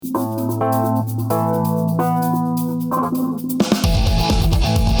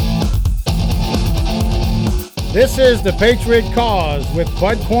This is the Patriot Cause with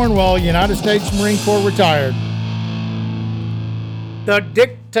Bud Cornwell, United States Marine Corps retired. The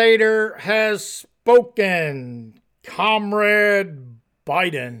dictator has spoken. Comrade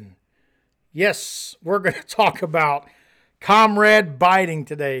Biden. Yes, we're going to talk about Comrade Biden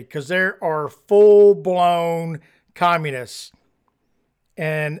today because there are full-blown communists.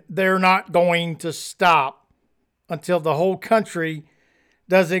 And they're not going to stop until the whole country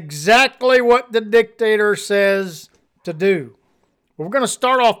does exactly what the dictator says to do. We're going to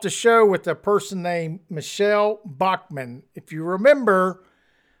start off the show with a person named Michelle Bachmann. If you remember,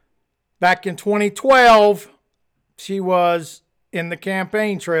 back in 2012, she was in the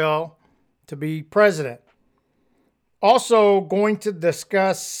campaign trail to be president. Also going to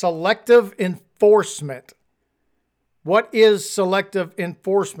discuss selective enforcement. What is selective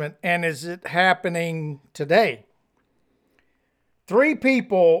enforcement, and is it happening today? 3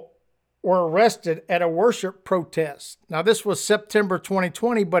 people were arrested at a worship protest. Now, this was September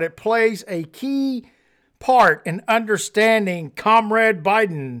 2020, but it plays a key part in understanding Comrade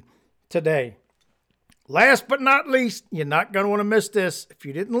Biden today. Last but not least, you're not going to want to miss this. If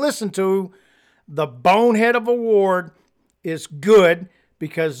you didn't listen to, the Bonehead of Award is good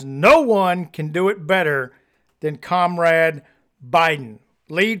because no one can do it better than Comrade Biden.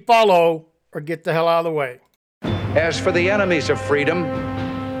 Lead, follow, or get the hell out of the way. As for the enemies of freedom,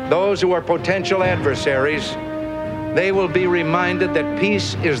 those who are potential adversaries, they will be reminded that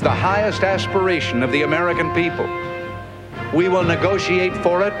peace is the highest aspiration of the American people. We will negotiate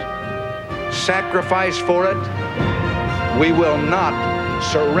for it, sacrifice for it. We will not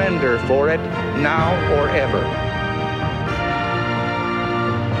surrender for it now or ever.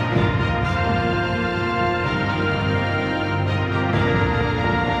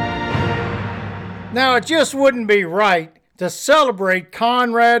 Now, it just wouldn't be right to celebrate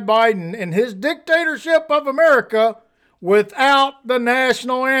Comrade Biden and his dictatorship of America without the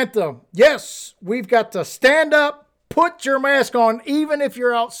national anthem. Yes, we've got to stand up, put your mask on, even if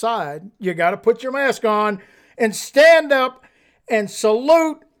you're outside. You got to put your mask on and stand up and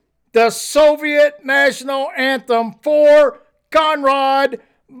salute the Soviet national anthem for Comrade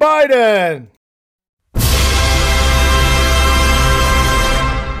Biden.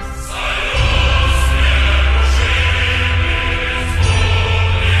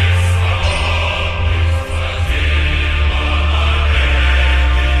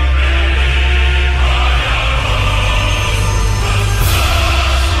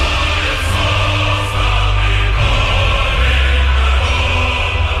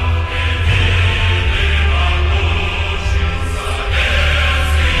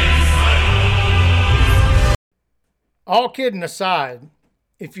 All kidding aside,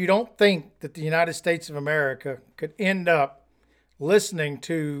 if you don't think that the United States of America could end up listening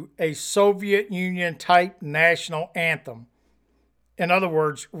to a Soviet Union type national anthem, in other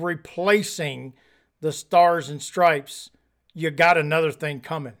words, replacing the Stars and Stripes, you got another thing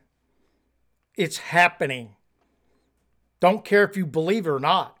coming. It's happening. Don't care if you believe it or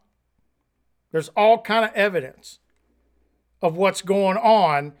not. There's all kind of evidence of what's going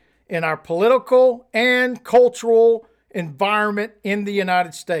on in our political and cultural environment in the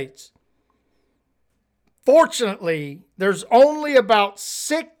United States. Fortunately, there's only about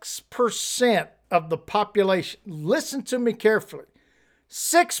 6% of the population. Listen to me carefully.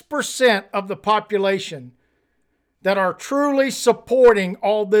 6% of the population that are truly supporting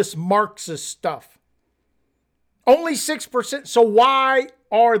all this Marxist stuff. Only 6%. So why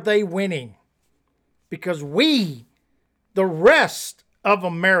are they winning? Because we, the rest of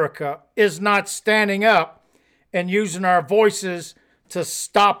America, is not standing up and using our voices to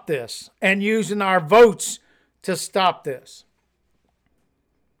stop this and using our votes to stop this.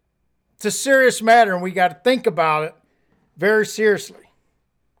 It's a serious matter, and we got to think about it very seriously.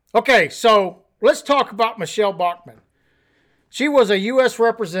 Okay, so let's talk about Michelle Bachmann. She was a U.S.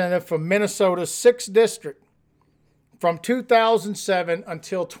 representative from Minnesota's 6th District from 2007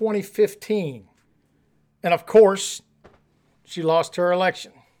 until 2015. And of course, she lost her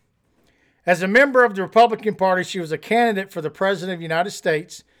election. As a member of the Republican Party, she was a candidate for the President of the United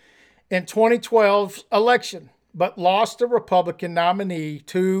States in 2012's election, but lost the Republican nominee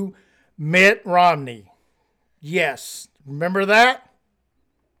to Mitt Romney. Yes, remember that?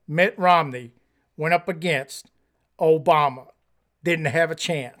 Mitt Romney went up against Obama. Didn't have a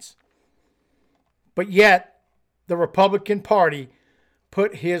chance. But yet, the Republican Party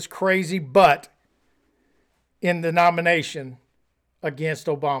put his crazy butt in the nomination against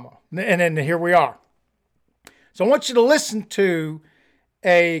Obama. And then here we are. So I want you to listen to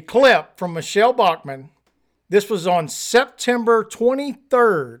a clip from Michelle Bachmann. This was on September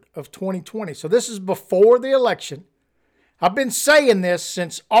 23rd of 2020. So this is before the election. I've been saying this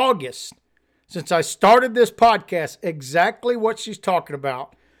since August, since I started this podcast, exactly what she's talking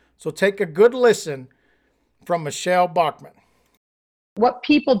about. So take a good listen from Michelle Bachmann. What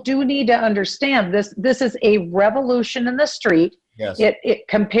people do need to understand, this is a revolution in the street. Yes. It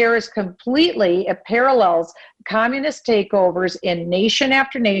compares completely, it parallels communist takeovers in nation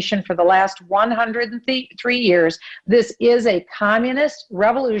after nation for the last 103 years. This is a communist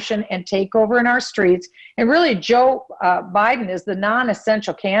revolution and takeover in our streets. And really, Joe Biden is the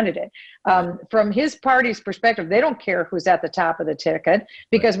non-essential candidate. From his party's perspective, they don't care who's at the top of the ticket,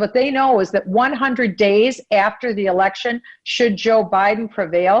 because what they know is that 100 days after the election, should Joe Biden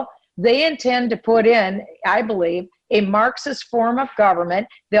prevail, they intend to put in, I believe, a Marxist form of government.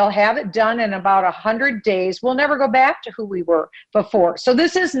 They'll have it done in about 100 days. We'll never go back to who we were before. So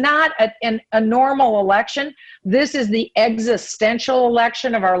this is not a normal election. This is the existential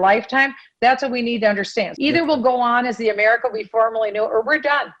election of our lifetime. That's what we need to understand. Either we'll go on as the America we formerly knew, or we're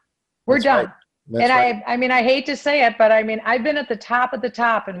done. We're done. Right. Right. I mean, I hate to say it, but I mean, I've been at the top of the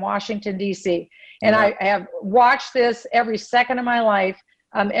top in Washington, D.C., and I have watched this every second of my life,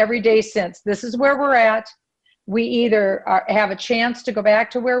 every day since. This is where we're at. We either have a chance to go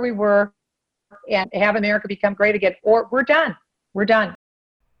back to where we were and have America become great again, or we're done. We're done.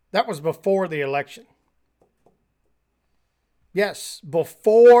 That was before the election. Yes,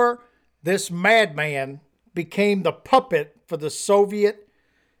 before this madman became the puppet for the Soviet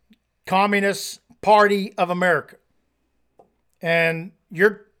Communist Party of America. And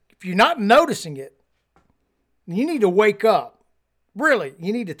if you're not noticing it, you need to wake up. Really,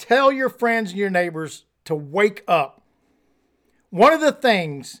 you need to tell your friends and your neighbors to wake up. One of the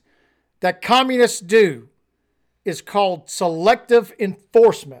things that communists do is called selective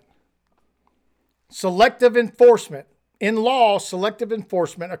enforcement. Selective enforcement. In law, selective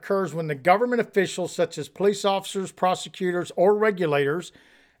enforcement occurs when the government officials, such as police officers, prosecutors, or regulators,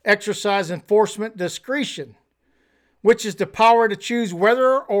 exercise enforcement discretion, which is the power to choose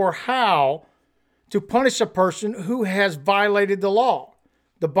whether or how to punish a person who has violated the law.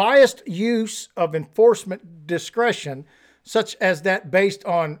 The biased use of enforcement discretion, such as that based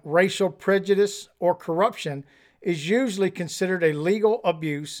on racial prejudice or corruption, is usually considered a legal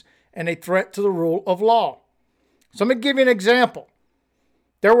abuse and a threat to the rule of law. So let me give you an example.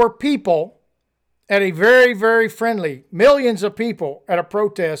 There were people at a very, very friendly, millions of people at a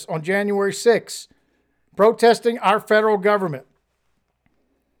protest on January 6th, protesting our federal government.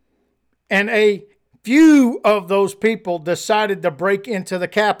 And a few of those people decided to break into the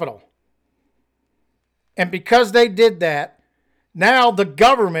Capitol. And because they did that, now the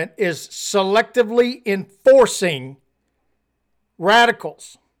government is selectively enforcing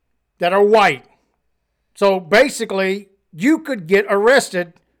radicals that are white. So basically, you could get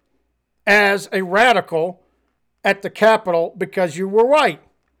arrested as a radical at the Capitol because you were white.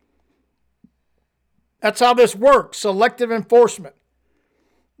 That's how this works, selective enforcement.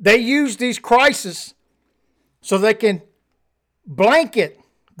 They use these crises so they can blanket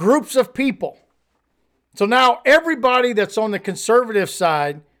groups of people. So now everybody that's on the conservative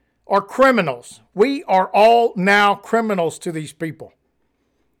side are criminals. We are all now criminals to these people.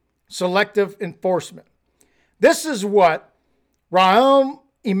 Selective enforcement. This is what Rahm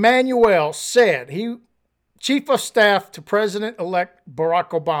Emanuel said. He, Chief of Staff to President-elect Barack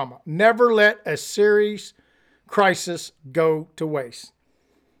Obama, never let a serious crisis go to waste.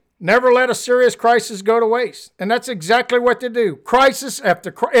 Never let a serious crisis go to waste. And that's exactly what they do. Crisis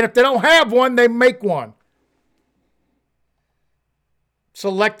after crisis. And if they don't have one, they make one.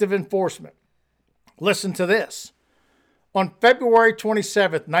 Selective enforcement. Listen to this. On February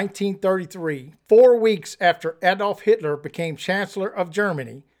 27, 1933, 4 weeks after Adolf Hitler became Chancellor of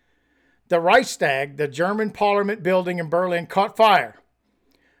Germany, the Reichstag, the German parliament building in Berlin, caught fire.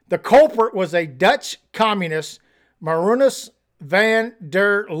 The culprit was a Dutch communist, Maurits van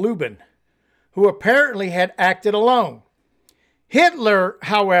der Lubbe, who apparently had acted alone. Hitler,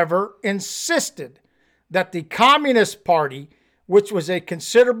 however, insisted that the Communist Party, which was a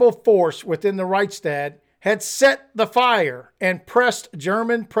considerable force within the Reichstag, had set the fire and pressed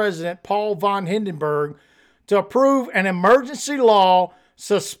German President Paul von Hindenburg to approve an emergency law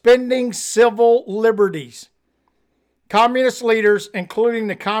suspending civil liberties. Communist leaders, including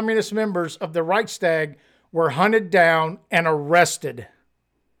the communist members of the Reichstag, were hunted down and arrested.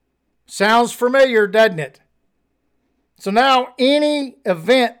 Sounds familiar, doesn't it? So now any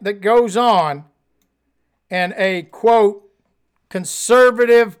event that goes on and a, quote,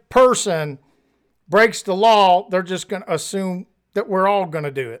 conservative person breaks the law, they're just going to assume that we're all going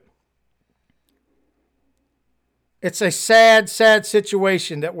to do it. It's a sad, sad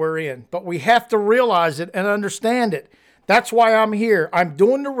situation that we're in, but we have to realize it and understand it. That's why I'm here. I'm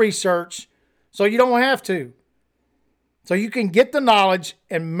doing the research so you don't have to. So you can get the knowledge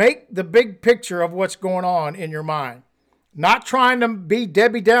and make the big picture of what's going on in your mind. Not trying to be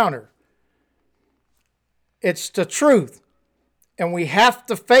Debbie Downer. It's the truth. And we have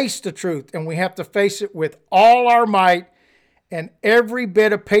to face the truth. And we have to face it with all our might and every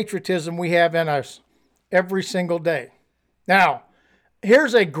bit of patriotism we have in us every single day. Now,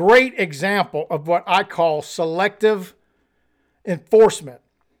 here's a great example of what I call selective enforcement.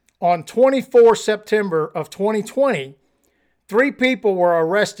 On 24 September of 2020, 3 people were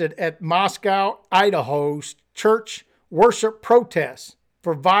arrested at Moscow, Idaho's church worship protests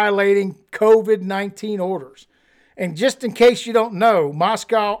for violating COVID-19 orders. And just in case you don't know,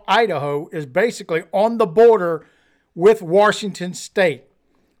 Moscow, Idaho is basically on the border with Washington State.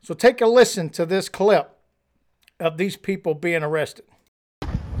 So take a listen to this clip of these people being arrested.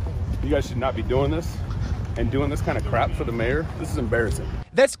 You guys should not be doing this and doing this kind of crap for the mayor. This is embarrassing.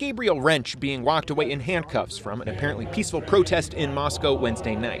 That's Gabriel Wrench being walked away in handcuffs from an apparently peaceful protest in Moscow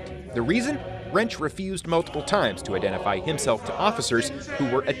Wednesday night. The reason? Wrench refused multiple times to identify himself to officers who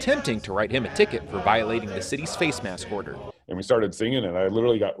were attempting to write him a ticket for violating the city's face mask order. And we started singing, and I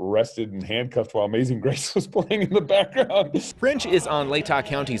literally got arrested and handcuffed while Amazing Grace was playing in the background. Wrench is on Latah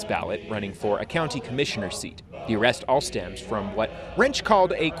County's ballot, running for a county commissioner seat. The arrest all stems from what Wrench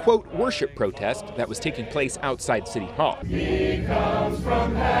called a, quote, worship protest that was taking place outside City Hall. He comes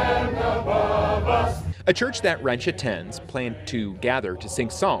from heaven above us. A church that Wrench attends planned to gather to sing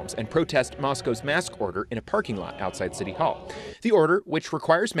psalms and protest Moscow's mask order in a parking lot outside City Hall. The order, which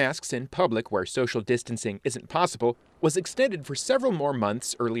requires masks in public where social distancing isn't possible, was extended for several more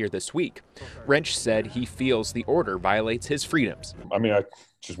months earlier this week. Wrench said he feels the order violates his freedoms. I mean, I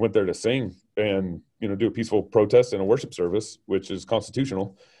just went there to sing and, do a peaceful protest and a worship service, which is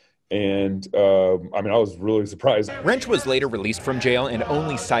constitutional. And, I was really surprised. Wrench was later released from jail and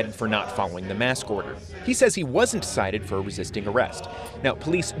only cited for not following the mask order. He says he wasn't cited for resisting arrest. Now,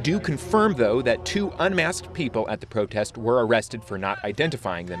 police do confirm, though, that 2 unmasked people at the protest were arrested for not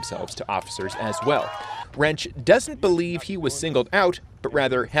identifying themselves to officers as well. Wrench doesn't believe he was singled out, but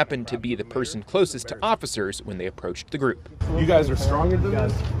rather happened to be the person closest to officers when they approached the group. You guys are stronger than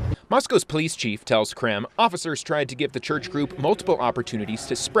this? Moscow's police chief tells Krem officers tried to give the church group multiple opportunities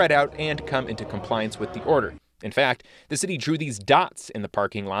to spread out and come into compliance with the order. In fact, the city drew these dots in the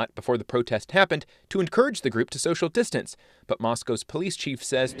parking lot before the protest happened to encourage the group to social distance, but Moscow's police chief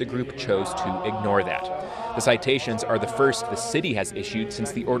says the group chose to ignore that. The citations are the first the city has issued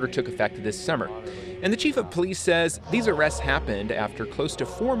since the order took effect this summer. And the chief of police says these arrests happened after close to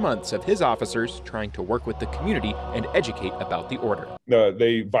 4 months of his officers trying to work with the community and educate about the order.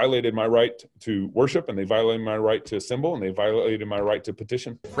 They violated my right to worship, and they violated my right to assemble, and they violated my right to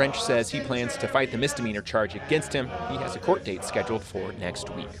petition. Wrench says he plans to fight the misdemeanor charge against him. He has a court date scheduled for next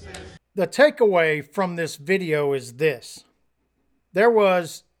week. The takeaway from this video is this. There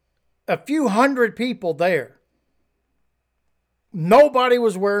was a few hundred people there. Nobody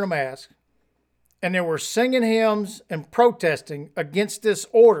was wearing a mask. And they were singing hymns and protesting against this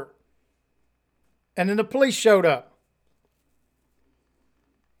order. And then the police showed up.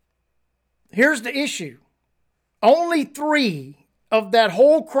 Here's the issue. Only 3 of that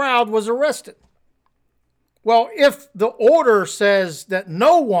whole crowd was arrested. Well, if the order says that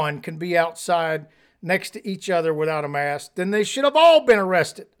no one can be outside next to each other without a mask, then they should have all been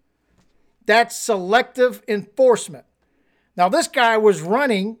arrested. That's selective enforcement. Now, this guy was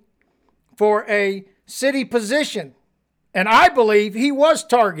running for a city position, and I believe he was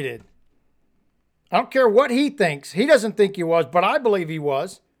targeted. I don't care what he thinks. He doesn't think he was, but I believe he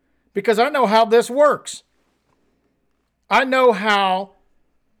was, because I know how this works. I know how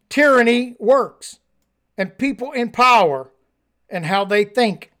tyranny works and people in power and how they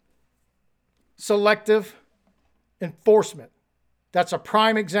think. Selective enforcement. That's a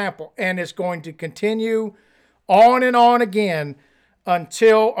prime example, and it's going to continue on and on again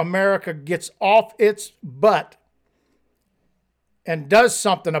until America gets off its butt and does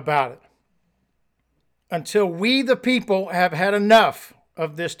something about it. Until we, the people, have had enough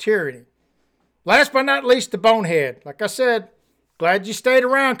of this tyranny. Last but not least, the bonehead. Like I said, glad you stayed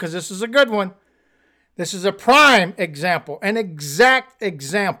around because this is a good one. This is a prime example, an exact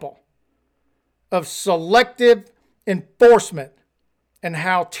example of selective enforcement and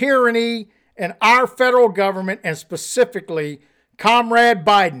how tyranny and our federal government, and specifically Comrade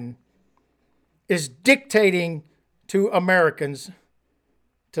Biden, is dictating to Americans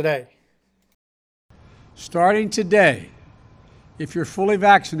today. Starting today, If you're fully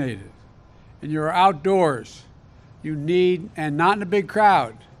vaccinated and you're outdoors, you need, and not in a big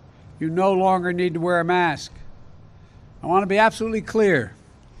crowd, you no longer need to wear a mask. I want to be absolutely clear.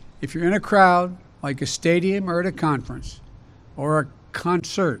 If you're in a crowd, like a stadium or at a conference or a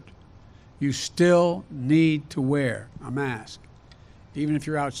concert, you still need to wear a mask, even if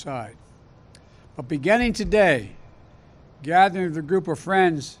you're outside. But beginning today, gathering with a group of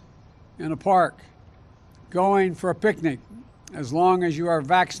friends in a park, going for a picnic, as long as you are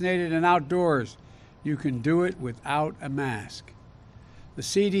vaccinated and outdoors, you can do it without a mask. The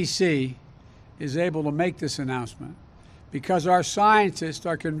CDC is able to make this announcement because our scientists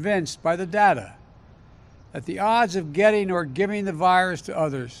are convinced by the data that the odds of getting or giving the virus to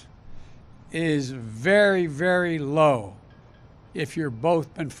others is very, very low if you're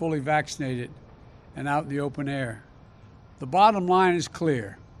both been fully vaccinated and out in the open air. The bottom line is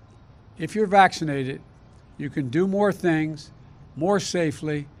clear. If you're vaccinated, you can do more things more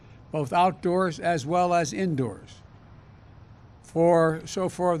safely, both outdoors as well as indoors. So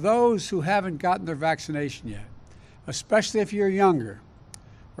for those who haven't gotten their vaccination yet, especially if you're younger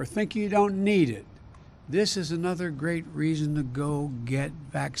or think you don't need it, this is another great reason to go get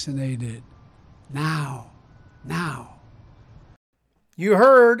vaccinated. Now. You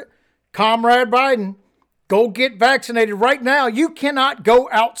heard Comrade Biden. Go get vaccinated right now. You cannot go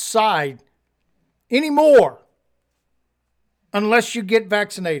outside anymore unless you get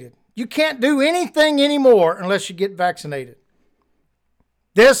vaccinated. You can't do anything anymore unless you get vaccinated.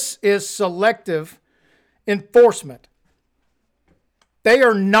 This is selective enforcement. They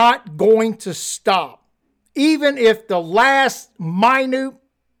are not going to stop. Even if the last minute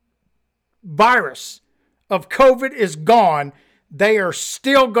virus of COVID is gone, they are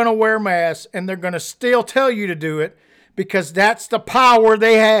still going to wear masks and they're going to still tell you to do it because that's the power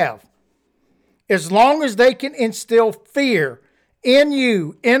they have. As long as they can instill fear in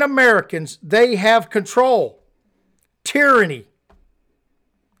you, in Americans, they have control. Tyranny.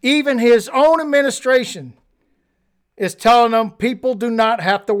 Even his own administration is telling them people do not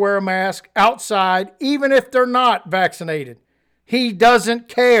have to wear a mask outside, even if they're not vaccinated. He doesn't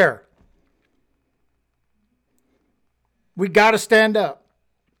care. We got to stand up.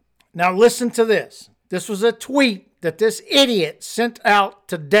 Now listen to this. This was a tweet that this idiot sent out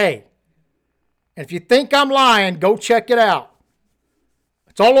today. And if you think I'm lying, go check it out.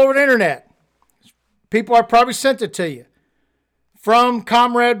 It's all over the internet. People have probably sent it to you. From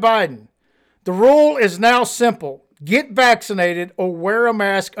Comrade Biden. The rule is now simple. Get vaccinated or wear a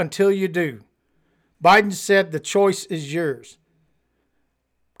mask until you do. Biden said the choice is yours.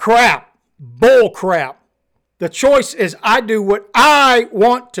 Crap. Bull crap. The choice is I do what I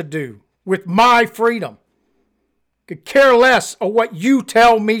want to do with my freedom. Could care less of what you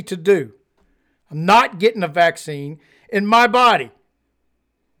tell me to do. I'm not getting a vaccine in my body.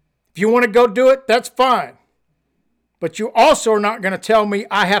 If you want to go do it, that's fine. But you also are not going to tell me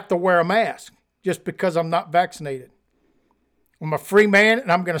I have to wear a mask just because I'm not vaccinated. I'm a free man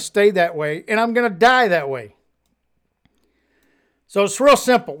and I'm going to stay that way and I'm going to die that way. So it's real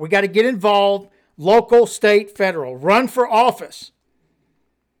simple. We got to get involved, local, state, federal. Run for office.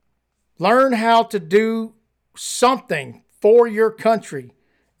 Learn how to do something for your country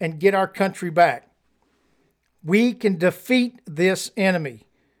and get our country back. We can defeat this enemy.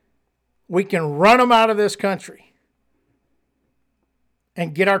 We can run them out of this country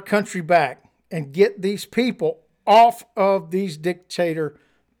and get our country back and get these people off of these dictator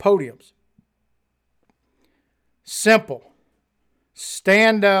podiums. Simple.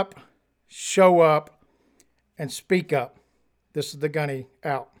 Stand up, show up, and speak up. This is the Gunny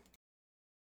out.